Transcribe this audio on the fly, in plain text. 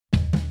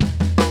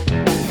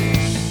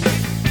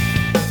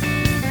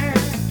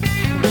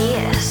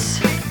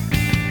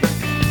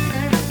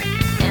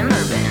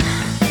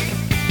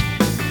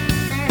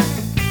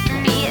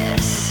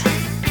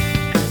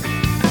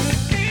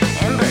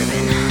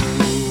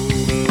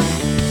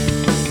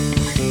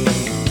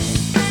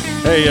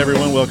Hey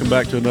everyone, welcome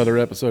back to another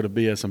episode of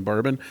BS and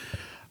Bourbon.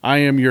 I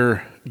am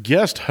your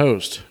guest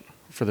host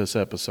for this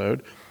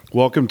episode.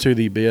 Welcome to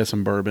the BS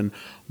and Bourbon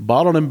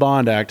Bottled and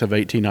Bond Act of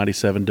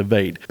 1897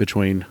 debate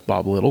between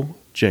Bob Little,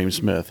 James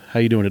Smith.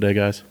 How you doing today,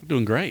 guys?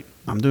 Doing great.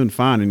 I'm doing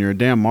fine, and you're a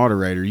damn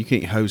moderator. You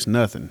can't host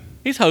nothing.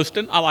 He's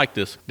hosting. I like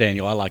this,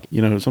 Daniel. I like it.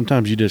 You know,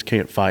 sometimes you just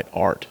can't fight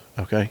art,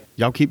 okay?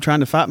 Y'all keep trying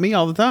to fight me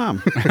all the time.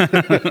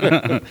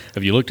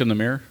 Have you looked in the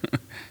mirror?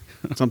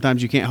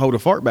 Sometimes you can't hold a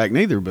fart back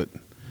neither, but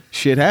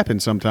shit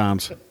happens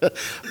sometimes.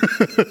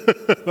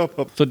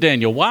 So,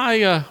 Daniel,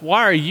 why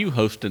are you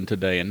hosting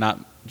today and not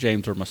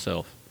James or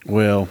myself?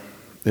 Well,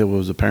 it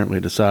was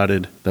apparently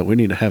decided that we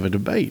need to have a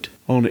debate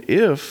on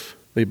if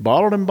the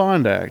Bottled and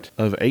Bond Act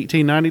of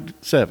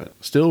 1897 is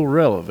still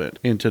relevant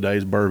in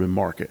today's bourbon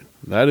market.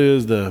 That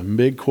is the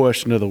big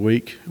question of the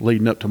week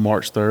leading up to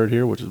March 3rd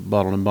here, which is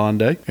Bottled and Bond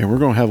Day. And we're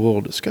going to have a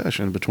little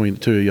discussion between the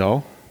two of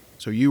y'all.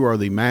 So you are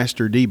the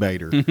master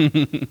debater.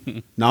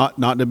 not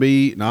to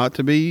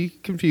be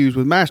confused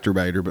with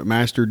masturbator, but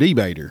master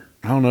debater.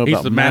 I don't know He's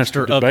about the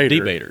master of debater.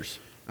 debaters.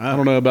 I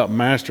don't know about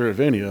master of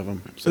any of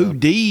them. So. Ooh,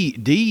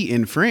 D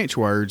in French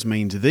words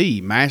means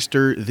the,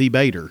 master the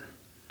baiter.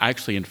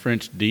 Actually, in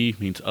French, D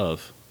means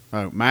of.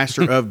 Oh,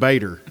 master of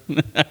baiter.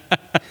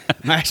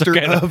 Master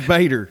of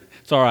baiter.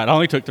 It's all right. I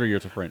only took 3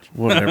 years of French.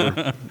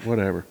 Whatever.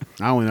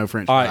 I only know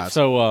French All fries. right.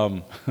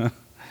 So,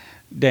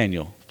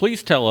 Daniel,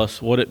 please tell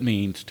us what it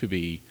means to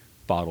be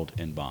bottled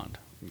in bond.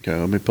 Okay,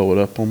 let me pull it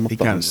up on my He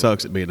phone. kind of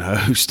sucks at being a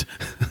host.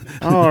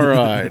 All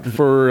right.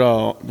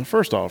 For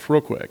first off,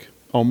 real quick.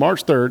 On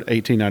March 3rd,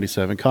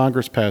 1897,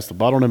 Congress passed the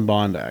Bottled and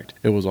Bond Act.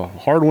 It was a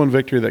hard-won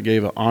victory that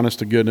gave an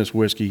honest-to-goodness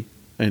whiskey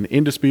an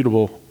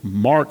indisputable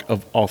mark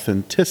of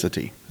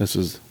authenticity. This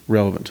is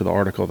relevant to the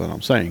article that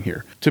I'm saying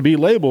here. To be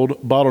labeled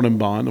Bottled and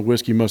Bond, the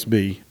whiskey must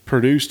be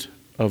produced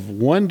of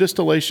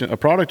a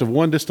product of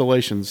one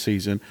distillation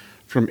season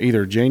from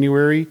either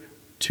January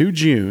to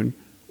June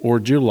or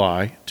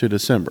July to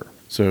December.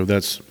 So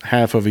that's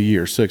half of a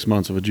year, 6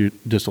 months of a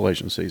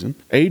distillation season.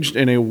 Aged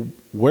in a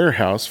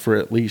warehouse for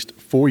at least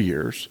 4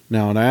 years.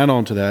 Now, an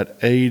add-on to that,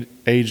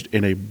 aged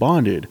in a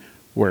bonded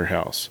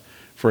warehouse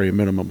for a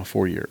minimum of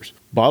 4 years.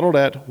 Bottled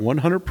at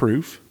 100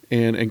 proof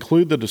and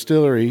include the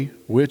distillery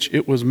which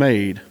it was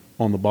made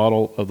on the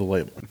bottle of the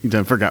label. You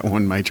done forgot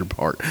one major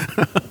part.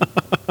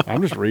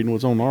 I'm just reading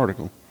what's on the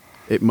article.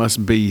 It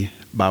must be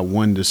by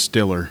one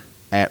distiller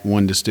at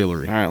one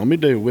distillery. All right, let me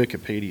do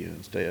Wikipedia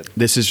instead.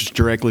 This is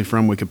directly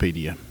from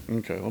Wikipedia.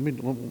 Okay, let me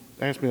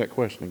ask me that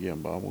question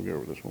again, Bob. We'll go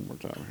over this one more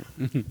time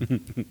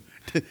here.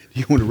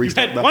 You want to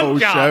restart the whole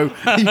show?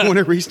 You want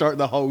to restart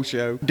the whole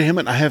show? Damn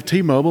it, I have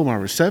T-Mobile, my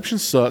reception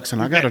sucks,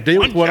 and I got to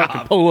deal with what I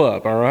can pull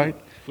up, all right?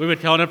 We've been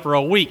telling him for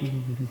a week.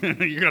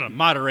 You're going to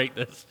moderate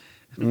this.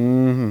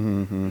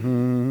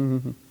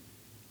 Don't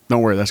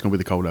worry, that's going to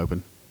be the cold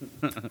open.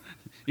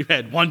 You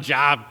had one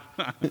job.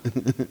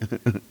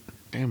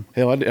 Damn,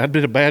 hell, I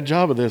did a bad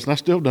job of this, and I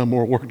still done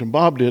more work than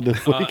Bob did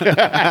this week. You did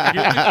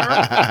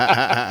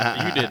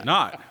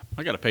not.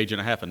 I got a page and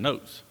a half of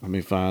notes. Let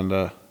me find...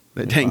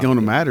 That ain't going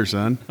to matter,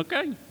 son.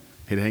 Okay.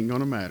 It ain't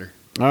going to matter.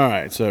 All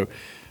right, so...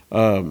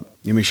 Let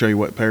me show you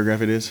what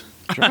paragraph it is.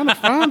 trying to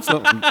find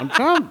something. I'm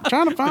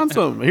trying to find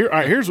something. Here, all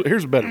right, here's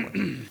a better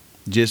one.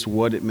 Just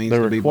what it means The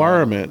to be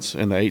requirements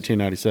in the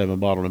 1897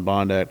 Bottled and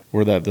Bond Act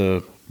were that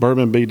the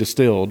bourbon be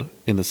distilled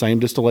in the same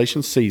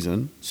distillation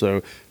season,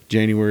 so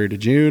January to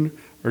June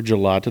or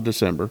July to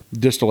December.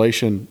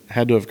 Distillation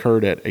had to have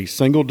occurred at a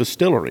single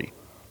distillery,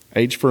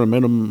 aged for a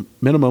minimum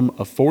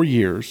of 4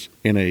 years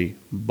in a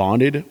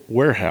bonded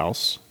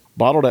warehouse,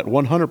 bottled at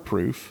 100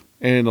 proof,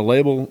 and the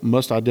label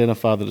must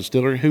identify the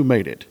distillery who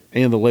made it.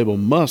 And the label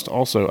must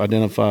also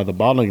identify the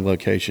bottling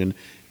location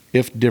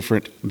if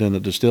different than the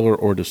distiller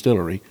or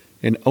distillery,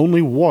 and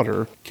only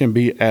water can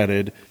be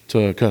added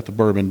to cut the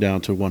bourbon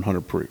down to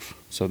 100 proof.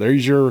 So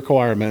there's your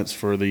requirements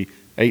for the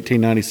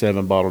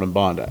 1897 Bottled and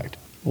Bond Act.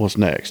 What's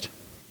next?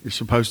 You're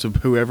supposed to,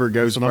 whoever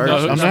goes I'm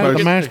first. not supposed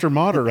the master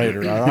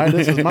moderator, all right?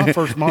 This is my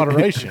first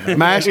moderation.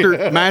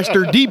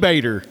 master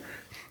debater.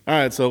 All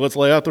right, so let's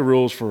lay out the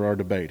rules for our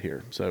debate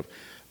here. So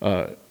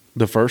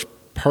the first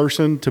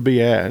person to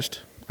be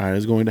asked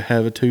is going to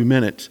have 2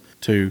 minutes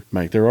to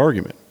make their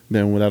argument.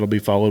 Then that'll be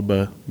followed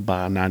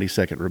by a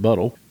 90-second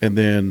rebuttal. And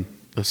then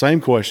the same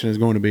question is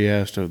going to be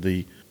asked of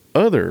the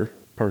other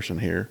person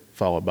here,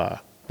 followed by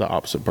the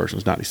opposite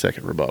person's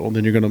 90-second rebuttal.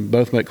 Then you're going to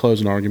both make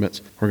closing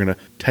arguments. We're going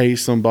to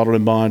taste some Bottled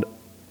and Bond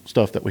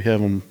stuff that we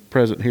have on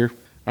present here.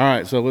 All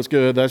right, so let's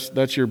go.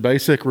 That's your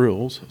basic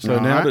rules. So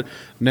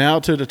now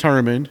to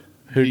determine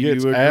who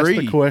gets asked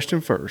the question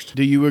first.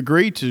 Do you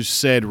agree to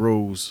said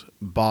rules,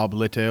 Bob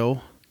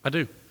Littell? I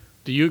do.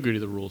 Do you agree to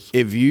the rules?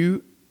 If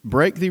you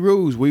break the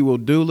rules, we will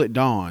duel at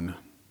dawn.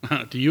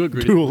 Do you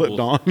agree Duel to at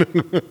the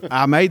rules? dawn.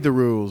 I made the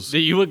rules. Do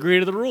you agree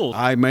to the rules?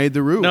 I made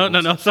the rules.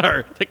 No,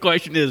 sir. The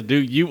question is, do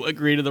you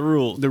agree to the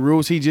rules? The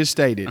rules he just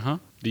stated. Uh-huh.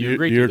 Do Do you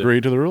agree you to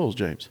agree to the rules,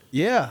 James?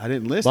 Yeah, I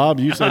didn't listen. Bob,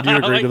 you said you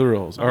agreed to the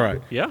rules. All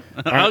right. Yeah.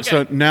 All right, Okay.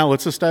 so now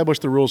let's establish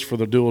the rules for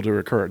the duel to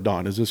occur at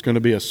dawn. Is this going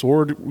to be a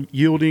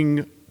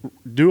sword-wielding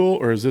duel,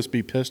 or is this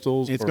be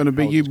pistols? It's or going to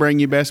be how you is bring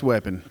your best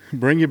weapon. this-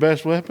 Bring your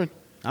best weapon.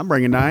 I'm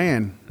bringing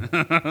Diane.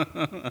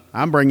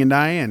 I'm bringing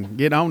Diane.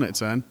 Get on it,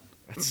 son.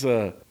 That's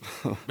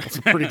that's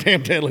a pretty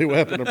damn deadly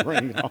weapon to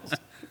bring. Also.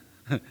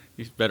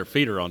 You better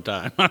feed her on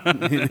time.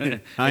 I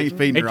ain't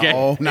feeding her Ja-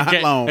 all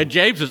night long. And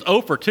James is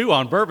 0 for 2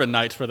 on bourbon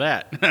nights for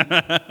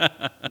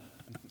that.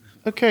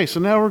 Okay, so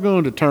now we're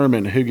going to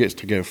determine who gets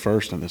to go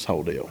first in this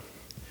whole deal.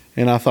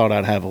 And I thought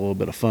I'd have a little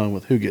bit of fun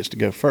with who gets to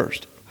go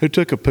first. Who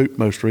took a poop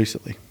most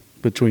recently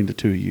between the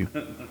two of you?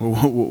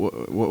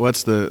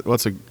 What's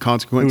the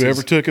consequences?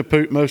 Whoever took a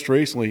poop most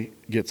recently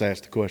gets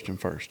asked the question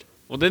first.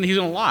 Well, then he's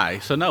going to lie.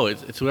 So, no,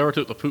 it's whoever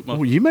took the poop most.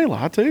 Well, you may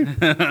lie too.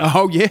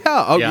 Oh yeah.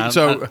 Oh, Yeah,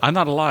 so I'm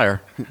not a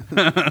liar.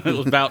 It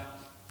was about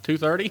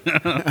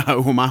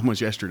 2:30. well, mine was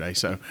yesterday.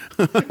 So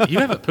You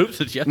haven't pooped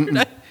since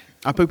yesterday?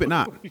 I poop at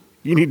night.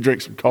 You need to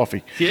drink some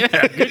coffee. Yeah,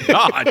 good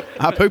God.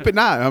 I poop at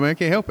night. I mean, I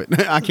can't help it.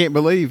 I can't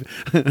believe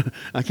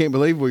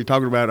we're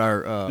talking about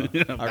our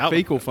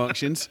fecal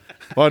functions.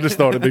 Well, I just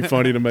thought it'd be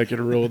funny to make it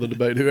a rule of the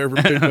debate. Whoever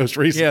pooped most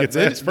recently Yeah, gets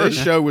asked this first.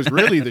 show was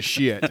really the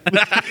shit.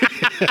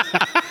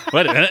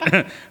 Wait a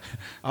minute.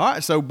 All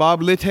right, so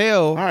Bob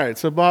Littell. All right,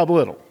 so Bob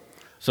Little,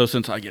 So,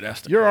 since I get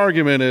asked, your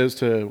argument is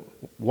to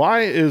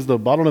why is the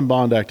Bottled and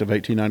Bond Act of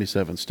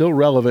 1897 still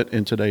relevant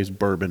in today's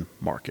bourbon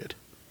market?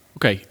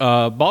 Okay,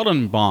 Bottled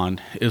and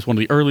Bond is one of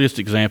the earliest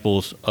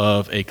examples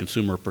of a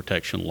consumer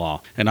protection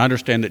law. And I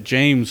understand that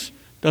James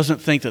doesn't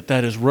think that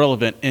that is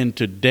relevant in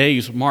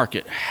today's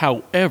market.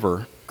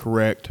 However,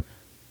 Correct.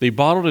 the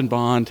Bottled and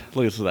Bond,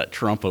 look at that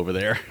Trump over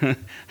there.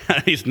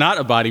 He's not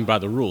abiding by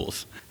the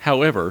rules.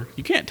 However,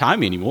 you can't time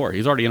me anymore.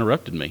 He's already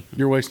interrupted me.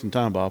 You're wasting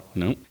time, Bob.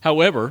 No.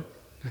 However,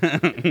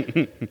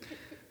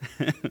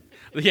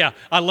 yeah,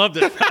 I love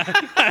this.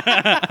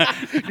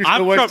 You're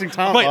still wasting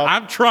time, Wait, Bob.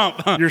 I'm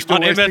Trump. You're still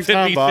on wasting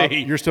time, Bob.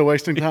 MSNBC. You're still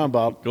wasting time,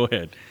 Bob. Go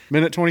ahead.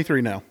 Minute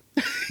 23 now.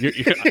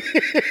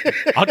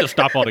 I'll just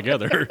stop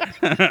altogether.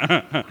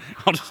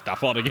 I'll just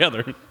stop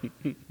altogether.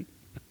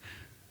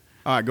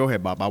 All right, go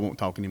ahead, Bob. I won't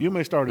talk anymore. You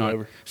may start it All right.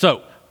 over.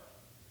 So,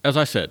 as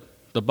I said,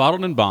 the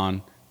Bottled and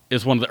Bond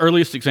is one of the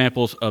earliest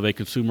examples of a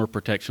consumer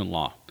protection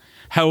law.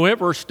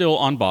 However, still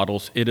on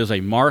bottles, it is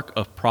a mark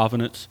of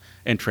provenance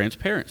and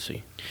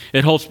transparency.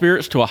 It holds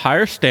spirits to a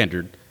higher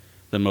standard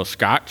than most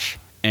Scotch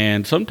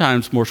and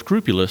sometimes more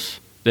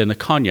scrupulous than the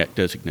cognac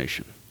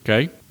designation.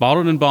 Okay?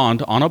 Bottled and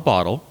Bond on a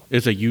bottle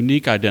is a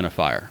unique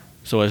identifier.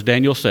 So as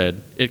Daniel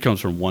said, it comes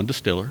from one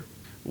distiller,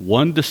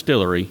 one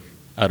distillery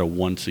out of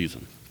one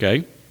season.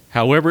 Okay?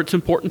 However, it's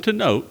important to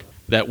note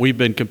that we've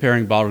been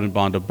comparing Bottled and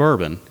Bond to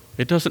bourbon.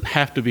 It doesn't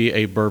have to be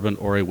a bourbon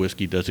or a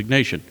whiskey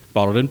designation.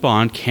 Bottled and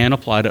Bond can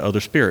apply to other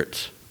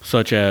spirits,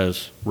 such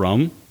as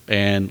rum,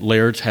 and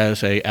Laird's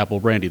has a apple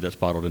brandy that's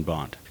bottled and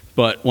bond.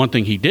 But one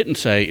thing he didn't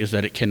say is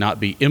that it cannot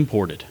be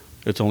imported.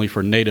 It's only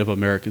for Native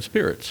American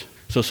spirits.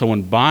 So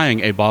someone buying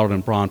a Bottled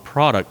and Bond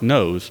product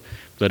knows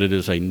that it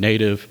is a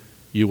native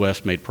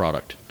U.S. made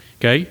product.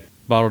 Okay?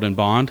 Bottled and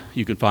Bond,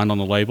 you can find on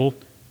the label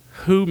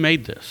who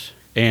made this,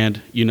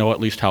 and you know at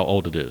least how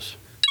old it is.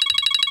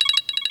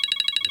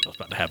 That was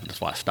about to happen,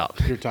 that's why I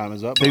stopped. Your time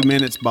is up. 2 Bob.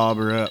 minutes, Bob,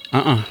 are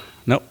up.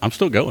 Nope, I'm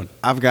still going.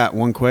 I've got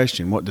one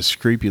question. What does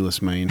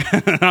scrupulous mean?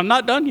 I'm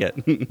not done yet.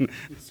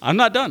 I'm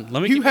not done.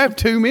 Let me. You keep- have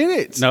 2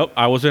 minutes. Nope,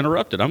 I was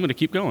interrupted. I'm going to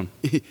keep going.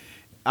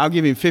 I'll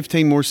give him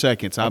 15 more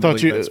seconds. I I thought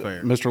believe you, that's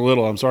fair. Mr.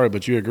 Little, I'm sorry,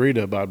 but you agreed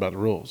to abide by the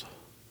rules.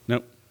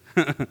 Nope.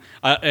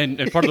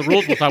 And part of the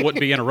rules was I wouldn't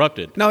be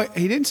interrupted. No,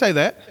 he didn't say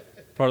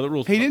that. Part of the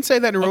rules. He didn't say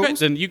that in the Okay, rules.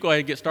 then you go ahead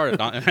and get started.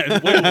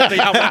 We'll see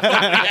how much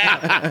time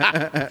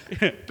we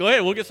have. Go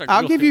ahead, we'll get started.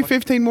 I'll Go give you ahead.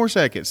 15 more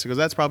seconds because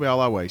that's probably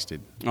all I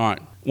wasted. All right.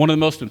 One of the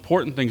most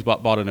important things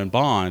about Bottled and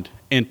Bond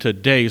in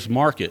today's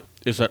market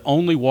is that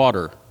only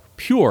water,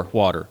 pure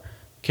water,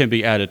 can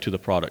be added to the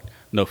product.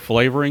 No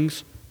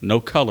flavorings, no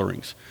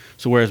colorings.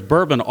 So whereas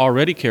bourbon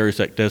already carries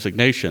that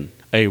designation,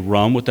 a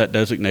rum with that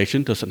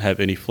designation doesn't have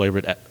any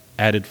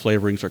added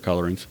flavorings or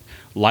colorings.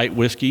 Light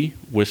whiskey,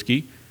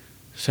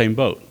 same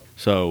boat.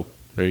 So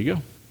there you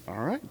go.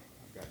 All right.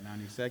 Got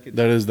 90 seconds.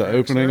 That is the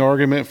opening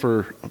argument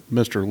for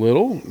Mr.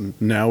 Little.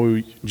 Now,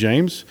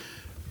 James,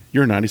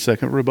 your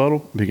 90-second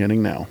rebuttal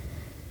beginning now.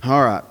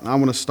 All right, I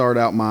want to start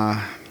out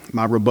my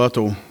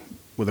rebuttal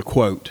with a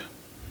quote.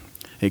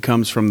 It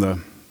comes from the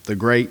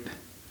great,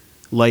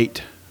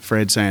 late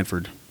Fred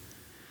Sanford.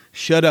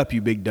 Shut up, you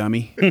big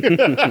dummy.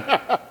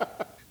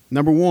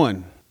 Number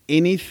one,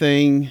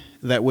 anything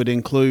that would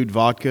include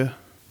vodka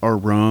or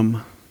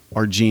rum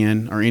or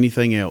gin or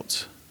anything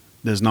else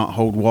does not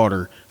hold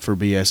water for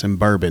BS and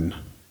bourbon.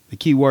 The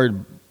key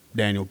word,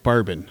 Daniel,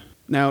 bourbon.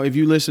 Now, if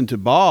you listen to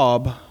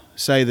Bob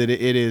say that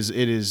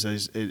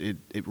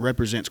it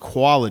represents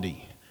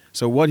quality.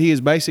 So what he is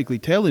basically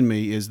telling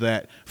me is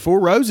that Four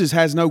Roses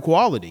has no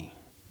quality.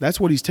 That's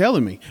what he's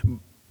telling me.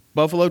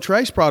 Buffalo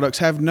Trace products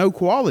have no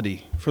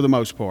quality for the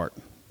most part.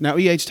 Now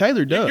E.H.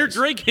 Taylor does. You're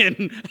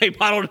drinking a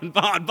Bottled and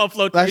Bond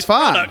Buffalo That's Trace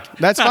fine. product.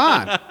 That's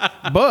fine.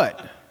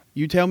 But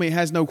you tell me it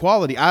has no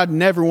quality. I'd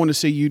never want to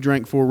see you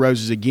drink Four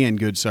Roses again,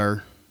 good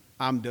sir.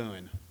 I'm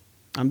done.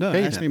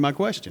 Okay, Ask then. me my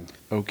question.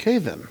 Okay,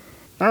 then.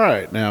 All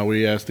right, now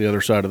we ask the other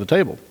side of the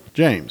table.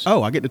 James.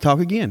 Oh, I get to talk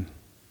again.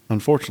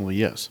 Unfortunately,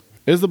 yes.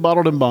 Is the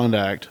Bottled and Bond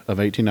Act of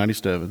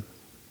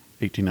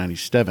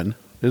 1897,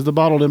 is the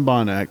Bottled and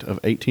Bond Act of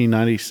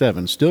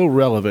 1897 still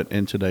relevant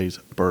in today's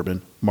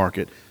bourbon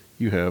market?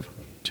 You have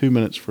 2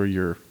 minutes for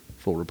your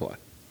full reply.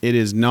 It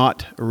is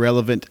not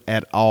relevant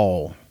at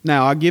all.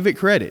 Now, I give it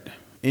credit.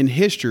 In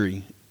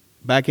history,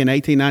 back in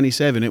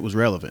 1897, it was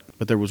relevant,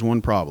 but there was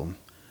one problem.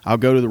 I'll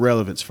go to the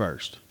relevance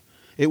first.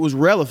 It was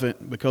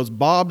relevant because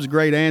Bob's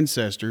great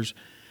ancestors,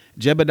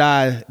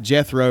 Jebediah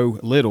Jethro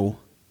Little,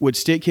 would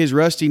stick his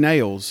rusty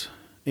nails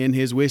in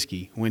his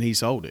whiskey when he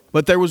sold it.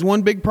 But there was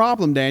one big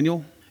problem,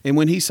 Daniel. And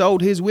when he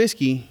sold his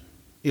whiskey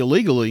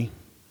illegally,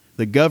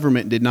 the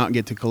government did not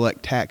get to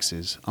collect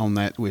taxes on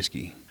that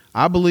whiskey.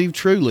 I believe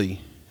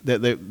truly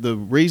that the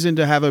reason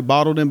to have a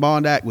Bottled and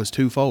Bond Act was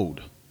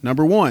twofold.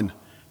 Number one,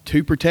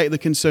 to protect the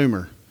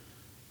consumer.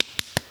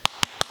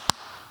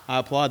 I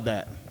applaud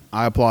that.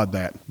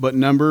 But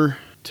number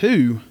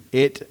two,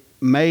 it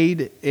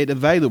made it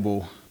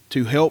available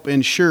to help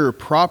ensure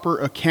proper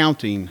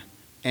accounting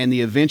and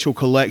the eventual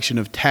collection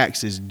of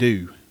taxes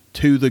due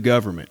to the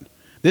government.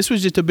 This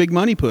was just a big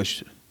money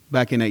push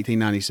back in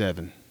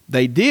 1897.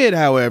 They did,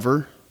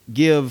 however,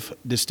 give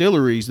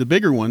distilleries, the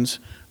bigger ones,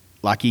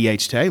 like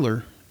E.H.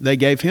 Taylor, they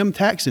gave him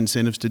tax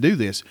incentives to do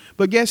this.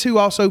 But guess who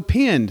also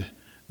penned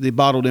the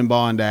Bottled and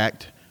Bond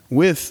Act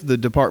with the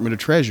Department of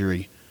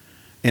Treasury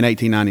in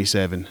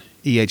 1897?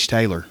 E.H.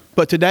 Taylor.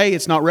 But today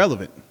it's not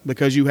relevant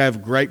because you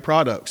have great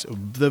products,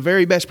 the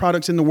very best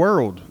products in the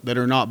world that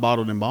are not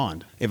bottled and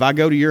bond. If I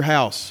go to your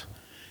house,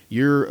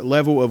 your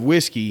level of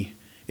whiskey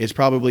is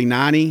probably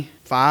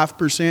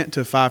 95%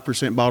 to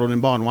 5% bottled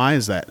and bond. Why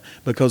is that?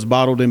 Because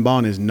bottled and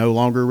bond is no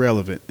longer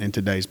relevant in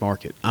today's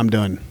market. I'm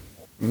done.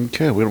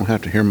 Okay, we don't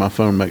have to hear my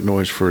phone make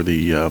noise for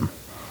the...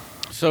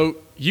 So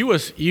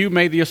you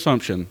made the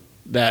assumption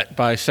that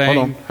by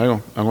saying... Hang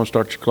on. I'm going to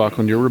start your clock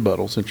on your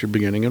rebuttal since you're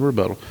beginning a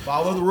rebuttal.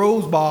 Follow the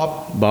rules,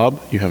 Bob.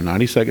 Bob, you have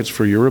 90 seconds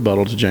for your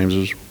rebuttal to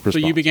James's response. So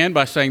you began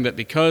by saying that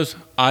because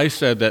I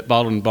said that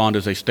bottled and bond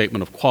is a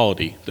statement of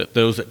quality, that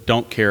those that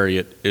don't carry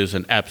it is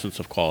an absence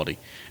of quality.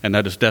 And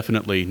that is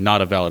definitely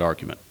not a valid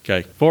argument.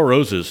 Okay, Four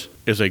Roses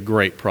is a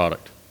great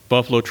product.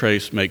 Buffalo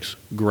Trace makes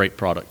great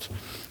products.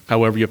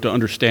 However, you have to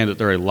understand that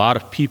there are a lot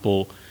of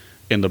people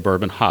in the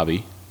bourbon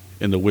hobby,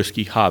 in the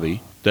whiskey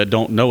hobby, that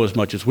don't know as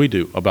much as we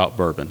do about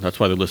bourbon. That's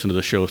why they listen to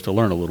the shows to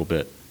learn a little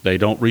bit. They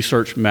don't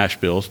research mash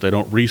bills. They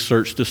don't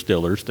research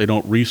distillers. They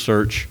don't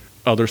research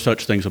other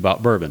such things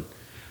about bourbon.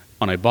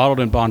 On a bottled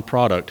and bond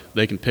product,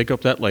 they can pick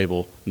up that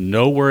label,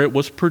 know where it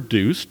was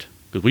produced,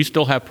 because we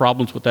still have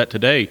problems with that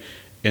today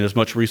in as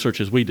much research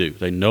as we do.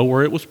 They know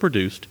where it was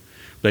produced,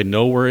 they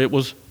know where it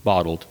was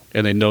bottled,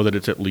 and they know that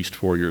it's at least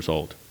 4 years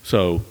old.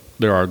 So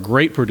there are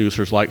great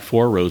producers like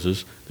Four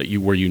Roses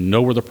where you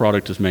know where the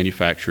product is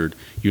manufactured,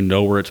 you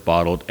know where it's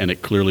bottled, and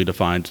it clearly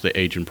defines the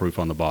age and proof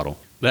on the bottle.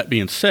 That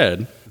being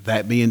said,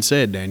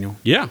 Daniel.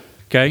 Yeah.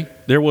 Okay.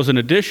 There was an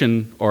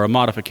addition or a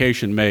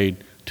modification made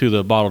to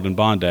the Bottled and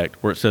Bond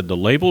Act where it said the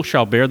label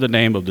shall bear the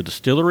name of the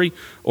distillery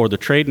or the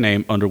trade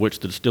name under which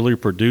the distillery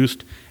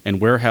produced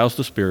and warehoused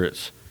the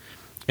spirits,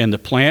 and the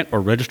plant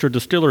or registered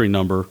distillery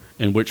number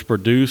in which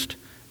produced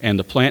and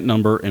the plant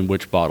number in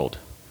which bottled,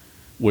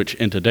 which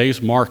in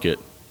today's market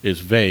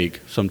is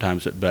vague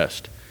sometimes at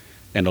best.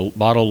 And a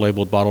bottle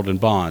labeled Bottled and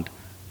Bond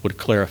would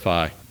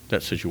clarify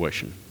that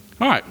situation.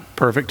 All right.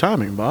 Perfect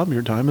timing, Bob.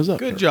 Your time is up.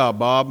 Good job,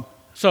 Bob.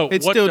 So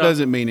It still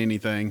doesn't mean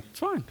anything. It's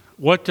fine.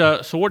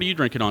 So what are you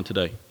drinking on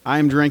today? I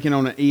am drinking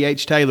on an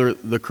E.H. Taylor,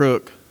 the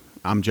crook.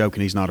 I'm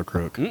joking, he's not a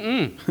crook.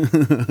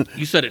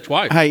 You said it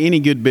twice. Hey,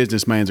 any good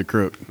businessman's a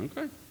crook.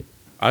 Okay.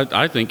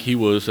 I think he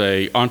was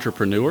a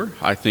entrepreneur.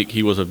 I think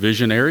he was a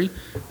visionary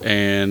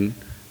and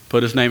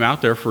put his name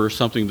out there for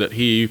something that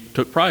he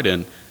took pride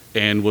in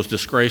and was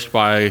disgraced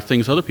by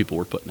things other people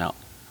were putting out.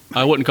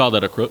 I wouldn't call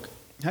that a crook.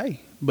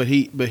 Hey, but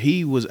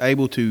he was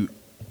able to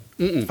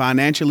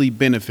financially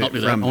benefit Don't do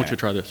from that. I that. want you to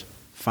try this.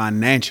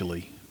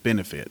 Financially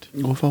benefit.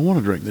 Well, if I want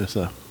to drink this,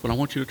 though. But I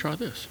want you to try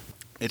this.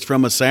 It's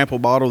from a sample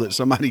bottle that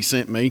somebody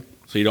sent me.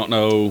 So you don't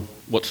know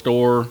what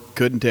store?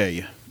 Couldn't tell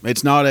you.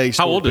 It's not a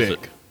store How old pick. is it?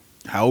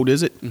 How old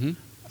is it? Mhm.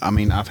 I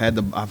mean, I've had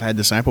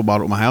the sample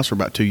bottle at my house for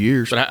about 2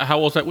 years. But how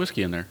old's that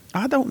whiskey in there?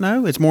 I don't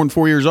know. It's more than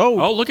 4 years old.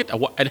 Oh, look at that.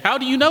 And how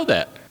do you know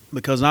that?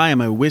 Because I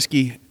am a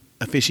whiskey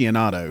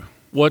aficionado.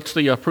 What's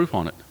the proof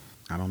on it?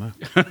 I don't know.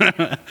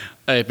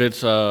 If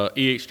it's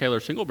E.H.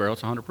 Taylor single barrel,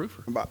 it's 100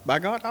 proofer. By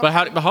God.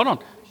 But hold on.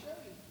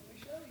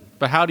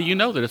 But how do you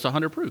know that it's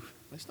 100 proof?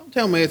 Don't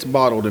tell me it's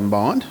bottled in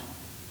bond.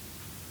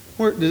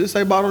 Where, does it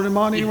say bottled in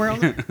bond anywhere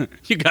on it?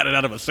 You got it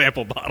out of a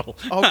sample bottle.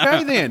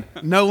 Okay, then.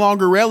 No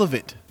longer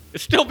relevant.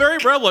 It's still very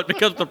relevant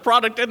because the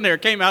product in there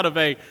came out of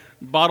a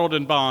bottled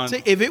and bond.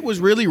 See, if it was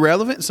really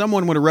relevant,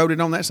 someone would have wrote it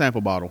on that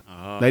sample bottle.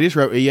 They just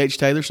wrote E.H.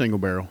 Taylor single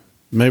barrel.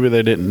 Maybe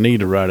they didn't need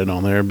to write it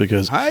on there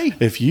because Hey.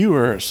 if you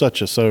are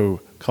such a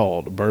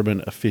so-called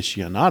bourbon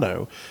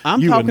aficionado,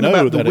 I'm you would talking know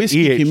about the that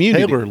whiskey an E.H.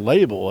 community. Taylor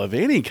label of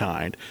any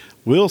kind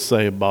will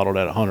say bottled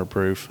at 100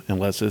 proof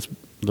unless it's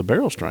the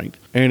barrel strength,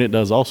 and it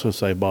does also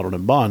say bottled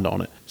in bond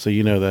on it. So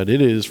you know that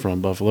it is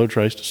from Buffalo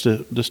Trace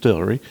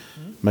Distillery,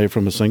 made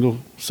from a single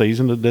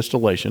season of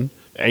distillation,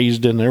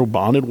 aged in their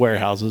bonded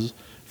warehouses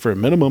for a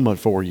minimum of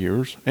 4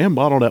 years, and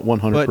bottled at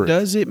 100 But proof.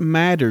 does it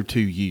matter to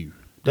you?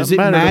 Does Doesn't it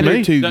matter to matter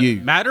me. to That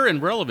you? matter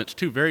and relevance,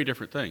 two very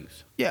different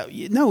things. Yeah,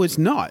 no, it's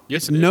not.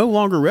 Yes, It's it is. no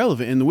longer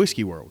relevant in the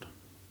whiskey world.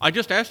 I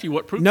just asked you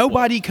what proof.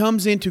 Nobody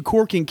comes into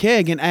Cork and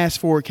Keg and asks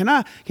for,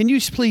 can you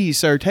please,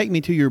 sir, take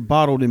me to your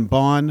bottled and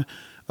bond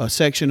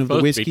section of the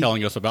Supposed to whiskey? be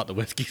telling us about the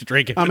whiskey's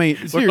drinking. I mean,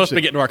 we're supposed to seriously.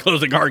 be getting to our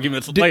closing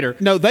arguments later.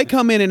 No, they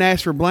come in and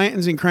ask for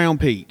Blanton's and Crown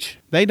Peach.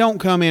 They don't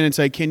come in and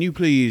say, can you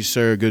please,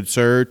 sir, good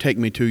sir, take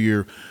me to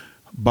your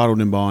bottled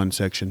and bond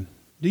section.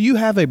 Do you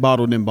have a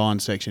bottled and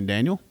bond section,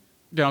 Daniel?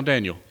 Down,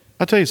 Daniel.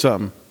 I'll tell you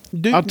something.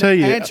 Do, I'll tell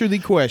you. Answer the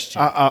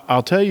question.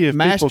 I'll tell you if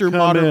Master people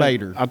come in,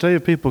 moderator. I'll tell you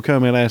if people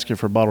come in asking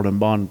for bottled and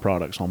bond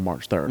products on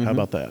March 3rd. How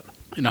about that?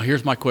 Now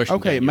here's my question.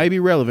 Okay, it Daniel. may be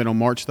relevant on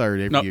March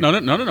 3rd every No,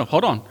 year. no.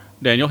 Hold on,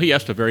 Daniel. He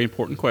asked a very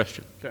important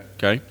question.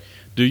 Okay.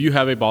 Do you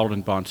have a bottled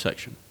and bond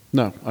section?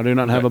 No, I do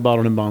not have Okay. a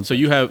bottled and bond. So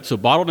you have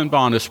bottled and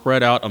bond is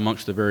spread out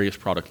amongst the various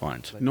product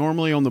lines.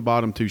 Normally on the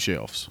bottom two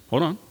shelves.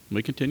 Hold on. Let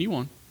me continue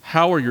on.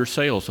 How are your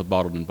sales of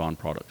bottled and bond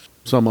products?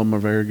 Some of them are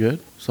very good.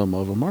 Some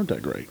of them aren't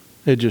that great.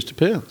 It just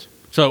depends.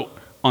 So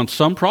on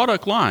some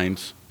product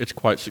lines, it's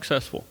quite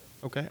successful.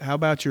 Okay. How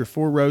about your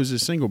Four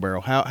Roses single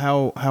barrel?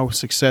 How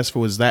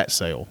successful is that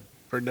sale?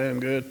 Pretty damn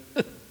good.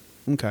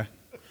 Okay.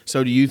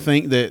 So do you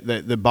think that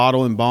the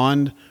bottle and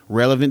bond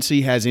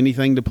relevancy has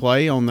anything to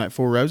play on that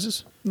Four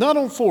Roses? Not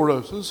on Four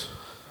Roses.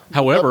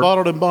 However, That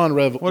bottled and bond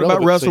What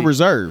about Russell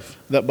Reserve?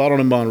 That bottled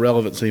and bond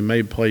relevancy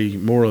may play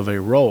more of a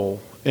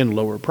role in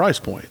lower price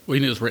point. we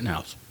need this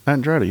Rittenhouse. I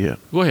haven't tried it yet.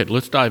 Go ahead.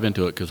 Let's dive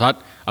into it because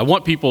I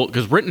want people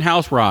because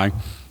Rittenhouse Rye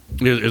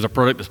is a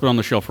product that's been on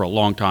the shelf for a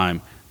long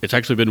time. It's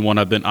actually been one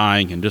I've been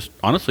eyeing and just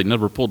honestly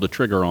never pulled the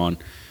trigger on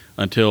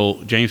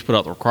until James put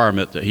out the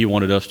requirement that he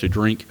wanted us to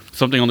drink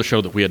something on the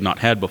show that we had not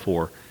had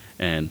before.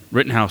 And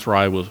Rittenhouse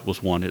Rye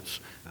was one. It's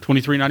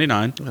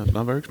 $23.99 Yeah, it's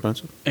not very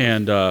expensive.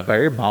 and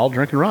Very mild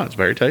drinking rye. It's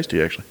very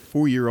tasty, actually.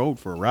 4-year-old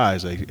for a rye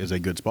is a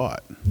good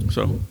spot.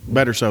 so.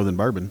 Better so than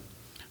bourbon.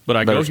 But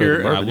I Better go so here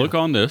than and I bourbon, look yeah.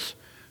 on this,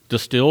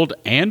 distilled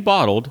and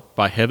bottled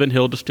by Heaven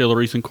Hill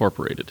Distilleries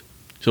Incorporated.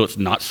 So it's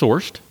not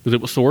sourced. If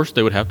it was sourced,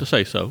 they would have to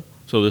say so.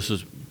 So this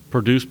is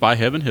produced by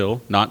Heaven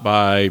Hill, not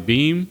by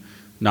Beam,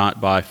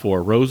 not by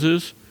Four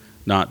Roses,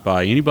 not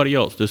by anybody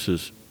else. This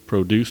is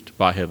produced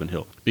by Heaven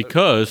Hill.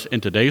 Because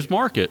in today's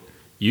market,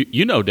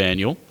 you know,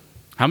 Daniel,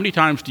 how many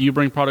times do you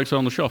bring products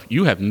on the shelf?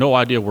 You have no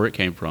idea where it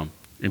came from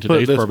in Put it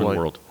today's this bourbon way.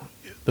 world.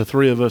 The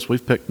three of us,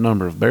 we've picked a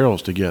number of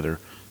barrels together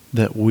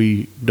that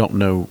we don't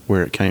know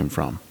where it came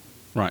from.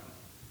 Right.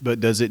 But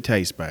does it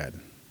taste bad?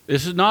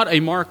 This is not a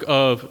mark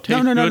of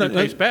taste good and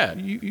taste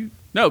bad.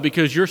 No,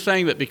 because you're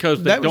saying that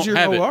because they That don't was your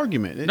have whole it.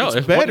 argument. No, it's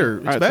it's better.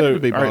 what- It's better to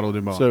be bottled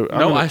and bond. So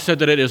No, I said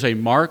that it is a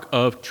mark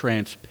of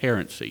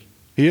transparency.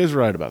 he is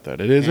right about that.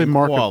 It is a And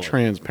mark quality. of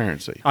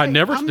transparency. I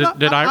never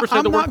did I ever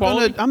say the word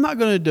quality? I'm not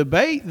going to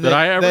debate that. Did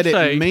I ever that it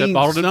say means that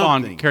bottled and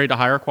something. bond carried a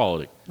higher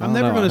quality? I'm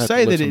never going to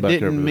say that it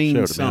didn't to mean be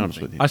honest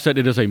something. with you. I said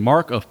it is a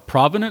mark of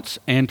provenance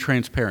and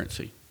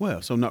transparency.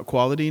 Well, so not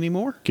quality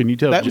anymore. Can you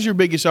tell? That was your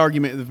biggest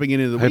argument at the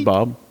beginning of the Hey, week.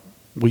 Bob,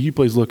 will you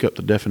please look up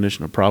the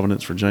definition of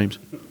provenance for James?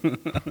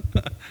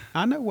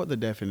 I know what the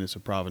definition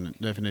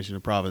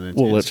of provenance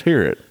Well, is. let's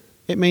hear it.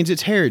 It means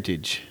it's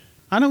heritage.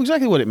 I know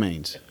exactly what it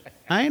means.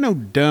 I ain't no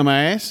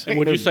dumbass.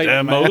 Would you say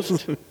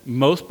dumbass.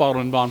 most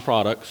bottled and bond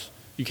products?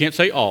 You can't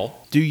say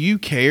all. Do you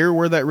care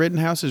where that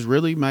Rittenhouse is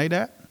really made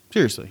at?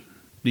 Seriously,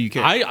 do you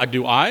care? I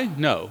do. I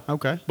no.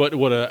 Okay.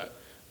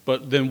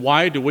 But then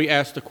why do we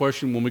ask the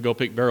question when we go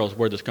pick barrels?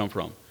 Where'd this come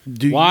from?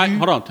 Do Why? you-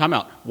 Hold on. Time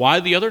out. Why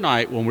the other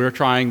night when we were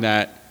trying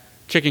that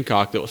chicken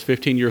cock that was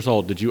 15 years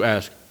old, did you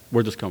ask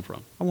where'd this come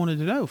from? I wanted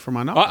to know for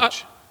my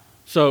knowledge.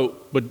 So,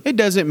 but It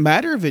doesn't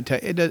matter if it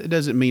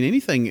doesn't mean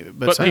anything.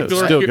 but say people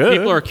it's are still good.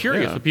 people are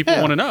curious Yeah. and people Yeah.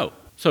 want to know.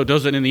 So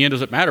does it in the end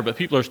does it matter? But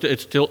people are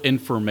it's still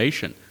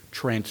information,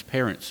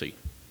 transparency.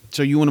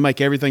 So you want to make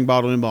everything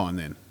bottled and bond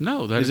then?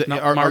 No, that is,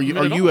 not are, my are you, argument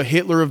are at you all. a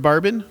Hitler of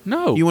bourbon?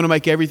 No. You want to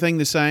make everything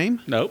the same?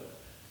 Nope.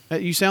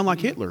 You sound like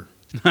Hitler.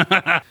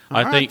 I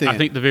right, then.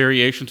 think the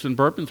variations in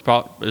bourbons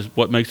is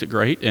what makes it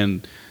great,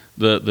 and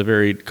the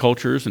varied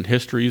cultures and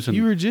histories and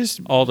You were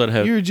just all that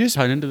have you were just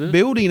tied into this.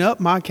 building up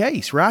my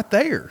case right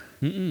there.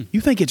 You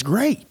think it's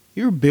great?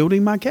 You're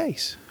building my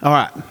case. All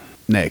right.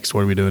 Next,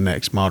 what are we doing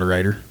next?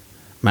 Moderator,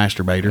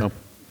 masturbator, Well,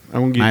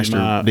 I'm going to give master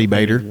you my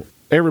debater.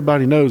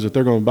 Everybody knows that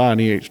they're going to buy an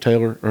E.H.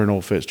 Taylor or an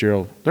Old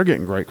Fitzgerald. They're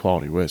getting great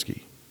quality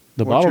whiskey.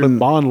 The What's bottled your- and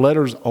bond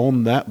letters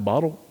on that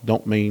bottle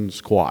don't mean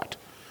squat.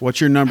 What's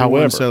your number one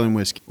However- selling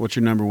whiskey? What's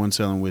your number one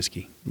selling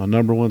whiskey? My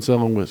number one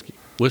selling whiskey.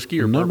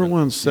 Whiskey or My number bourbon?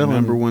 one selling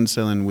Number one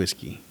selling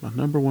whiskey. My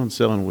number one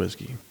selling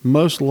whiskey.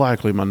 Most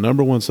likely, my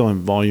number one selling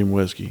volume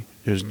whiskey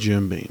is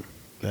Jim Beam.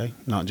 Okay,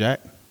 not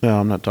Jack. No,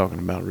 I'm not talking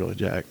about really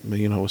Jack.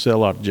 You know, we sell a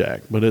lot of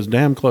Jack, but it's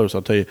damn close.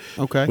 I'll tell you.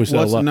 Okay. We sell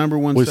What's a lot, the number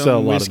one We sell a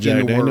selling lot of whiskey in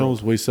Jack the world?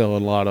 Daniels. We sell a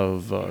lot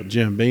of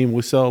Jim Beam.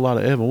 We sell a lot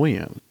of Evan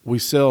Williams. We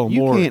sell You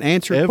more. can't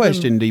answer a Evan-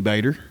 question,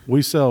 debater.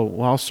 We sell.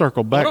 Well, I'll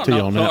circle back Hold to you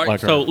no. on So, that. all right, Like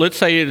so our- let's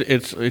say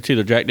it's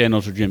either Jack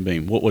Daniels or Jim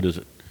Beam. What is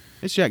it?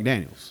 It's Jack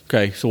Daniels.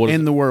 Okay, so what is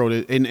In it? the world,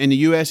 in the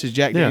U.S. is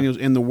Jack Yeah. Daniels.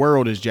 In the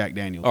world is Jack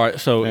Daniels. All right,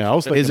 so yeah, I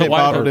was thinking Is it why-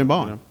 bottled in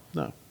bond?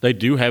 No. They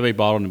do have a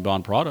bottled and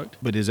bond product.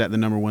 But is that the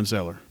number one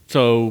seller?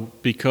 So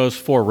because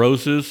Four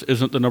Roses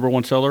isn't the number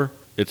one seller,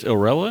 it's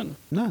irrelevant.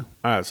 No. All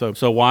right. So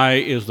So why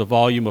is the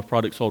volume of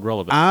product sold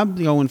relevant? I'm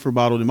going for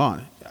bottled in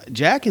bond.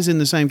 Jack is in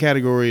the same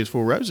category as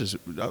Four Roses.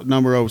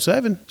 Number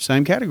 07,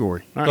 same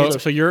category. all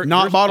right, so you're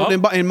Not you're- bottled oh, in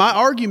bond. In my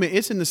argument,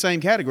 it's in the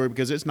same category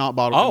because it's not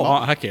bottled in Oh,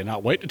 bond. I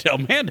cannot wait to tell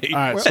Mandy. All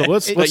right, so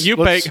let's- that let's- you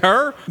let's- make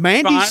her.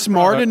 Mandy's fine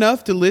smart product.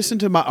 enough to listen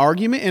to my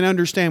argument and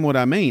understand what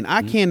I mean.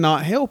 I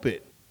cannot help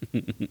it.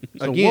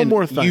 So Again, one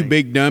more thing. you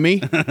big dummy,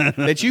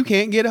 that you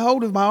can't get a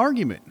hold of my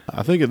argument.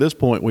 I think at this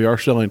point we are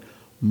selling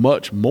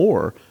much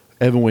more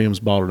Evan Williams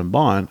bottled and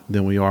bond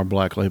than we are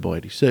Black Label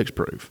 86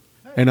 proof.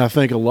 And I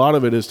think a lot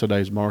of it is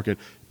today's market.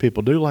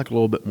 People do like a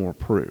little bit more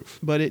proof.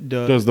 But it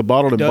does. Does the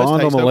bottled and it does bond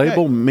on taste the okay.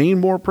 label mean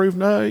more proof?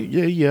 No,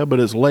 yeah, but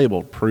it's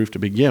labeled proof to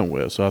begin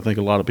with. So I think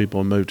a lot of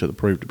people move to the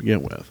proof to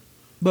begin with.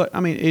 But I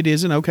mean, it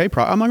is an okay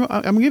product. I'm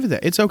gonna give it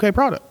that. It's an okay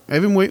product.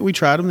 Evan, we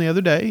tried them the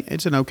other day.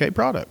 It's an okay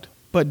product.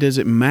 But does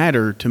it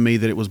matter to me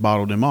that it was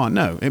bottled in bond?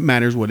 No, it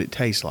matters what it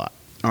tastes like.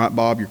 All right,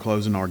 Bob, your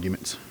closing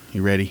arguments.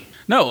 You ready?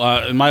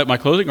 No, my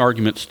closing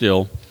argument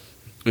still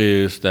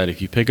is that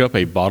if you pick up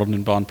a bottled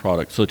and bond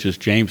product, such as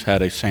James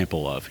had a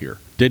sample of here,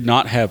 did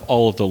not have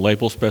all of the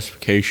label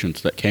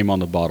specifications that came on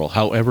the bottle,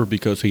 however,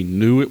 because he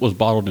knew it was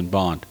bottled in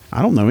bond,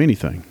 I don't know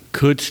anything.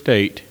 could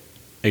state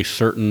a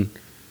certain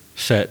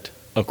set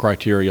of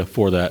criteria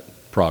for that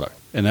product.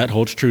 And that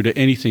holds true to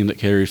anything that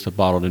carries the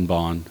bottled in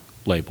bond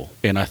label.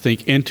 And I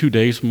think in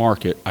today's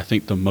market, I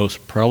think the most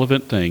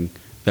relevant thing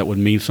that would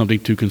mean something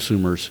to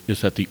consumers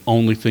is that the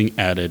only thing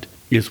added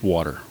is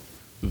water.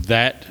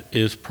 That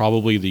is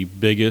probably the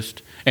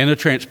biggest, and the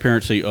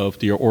transparency of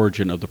the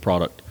origin of the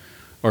product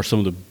are some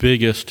of the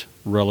biggest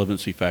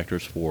relevancy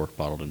factors for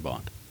bottled and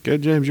bond. Okay,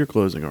 James, your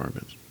closing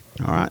arguments.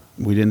 All right,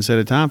 we didn't set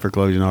a time for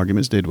closing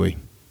arguments, did we?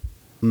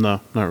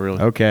 No, not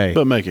really. Okay.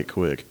 But make it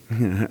quick.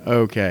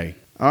 Okay.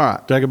 All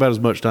right. Take about as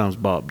much time as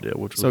Bob did,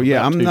 which was So yeah,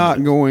 about I'm 2 not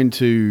minutes. going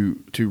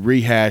to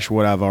rehash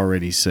what I've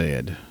already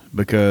said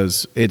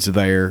because it's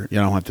there. You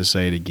don't have to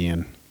say it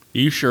again.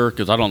 You sure?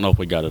 Because I don't know if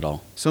we got it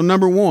all. So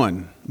number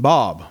one,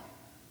 Bob,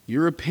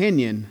 your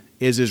opinion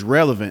is as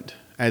relevant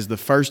as the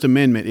First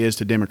Amendment is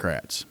to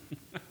Democrats.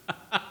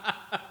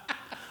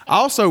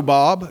 Also,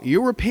 Bob,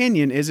 your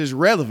opinion is as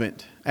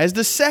relevant as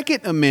the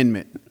Second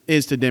Amendment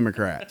is to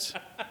Democrats.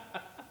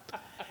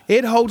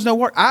 It holds no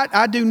water.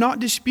 I do not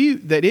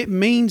dispute that it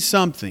means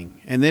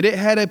something and that it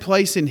had a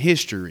place in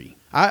history.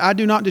 I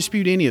do not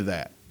dispute any of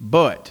that.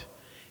 But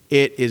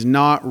it is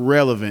not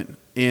relevant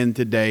in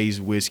today's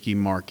whiskey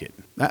market.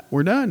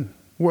 We're done.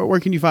 Where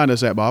can you find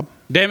us at, Bob?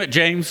 Damn it,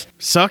 James.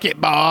 Suck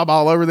it, Bob,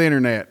 all over the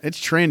internet. It's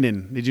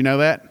trending. Did you know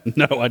that?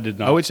 No, I did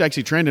not. Oh, it's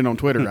actually trending on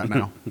Twitter right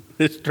now.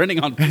 It's trending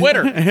on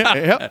Twitter.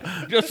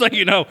 Yep. Just so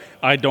you know,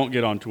 I don't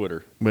get on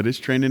Twitter. But it's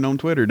trending on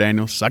Twitter,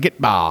 Daniel. Suck it,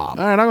 Bob.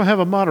 All right, I'm going to have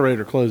a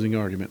moderator closing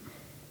argument.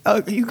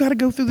 You got to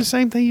go through the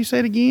same thing you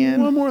said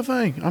again. One more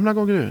thing. I'm not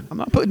going to do it. I'm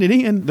not putting it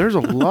in. There's a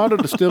lot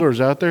of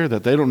distillers out there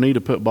that they don't need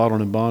to put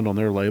bottled and bond on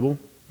their label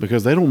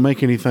because they don't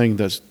make anything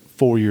that's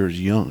 4 years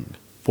young.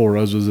 Four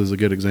Roses is a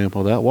good example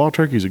of that. Wild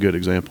Turkey is a good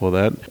example of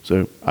that.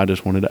 So I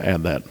just wanted to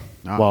add that.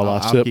 While I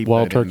I'll sip keep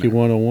Wild that in Turkey there.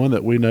 101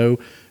 that we know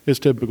is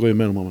typically a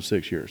minimum of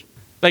 6 years.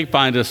 They can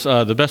find us,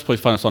 the best place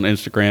to find us on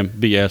Instagram,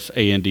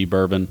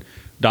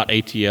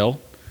 bsandbourbon.atl,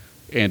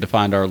 and to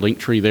find our link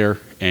tree there,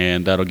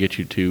 and that'll get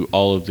you to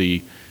all of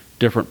the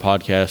different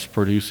podcast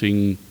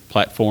producing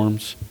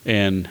platforms.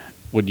 And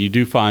when you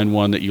do find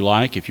one that you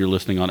like, if you're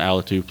listening on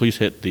Alitu, please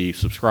hit the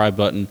subscribe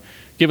button.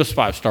 Give us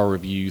 5-star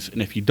reviews.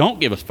 And if you don't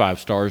give us 5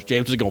 stars,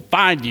 James is going to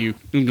find you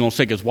and going to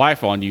sick his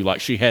wife on you like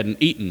she hadn't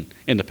eaten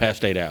in the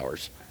past 8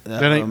 hours.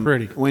 That ain't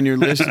pretty. When you're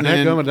listening,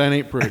 That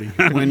ain't pretty.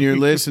 when you're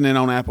listening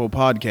on Apple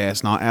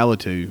Podcasts, not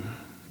Alitu,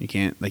 they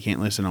can't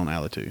listen on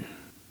Alitu.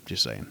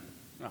 Just saying.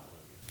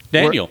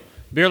 Daniel,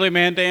 Beerly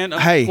Man Dan,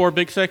 Hey. _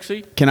 Big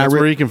Sexy. Can That's I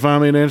where you can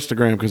find me on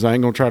Instagram because I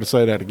ain't going to try to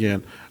say that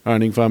again. All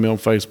right, you can find me on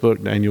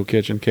Facebook, Daniel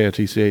Kitchen,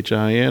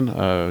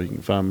 KITCHIN. You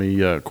can find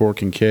me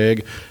Cork and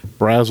Keg,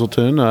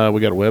 Brazelton.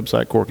 We got a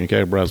website,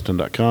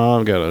 corkandkegbrazelton.com.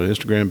 We got an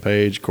Instagram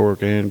page,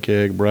 Cork and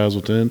Keg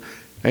Brazelton,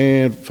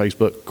 and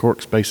Facebook,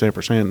 Cork Space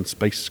Ampersand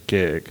Space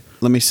Keg.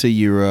 Let me see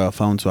your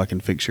phone so I can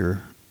fix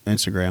your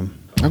Instagram.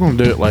 I'm going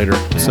to do it later.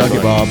 Suck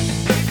it, Bob.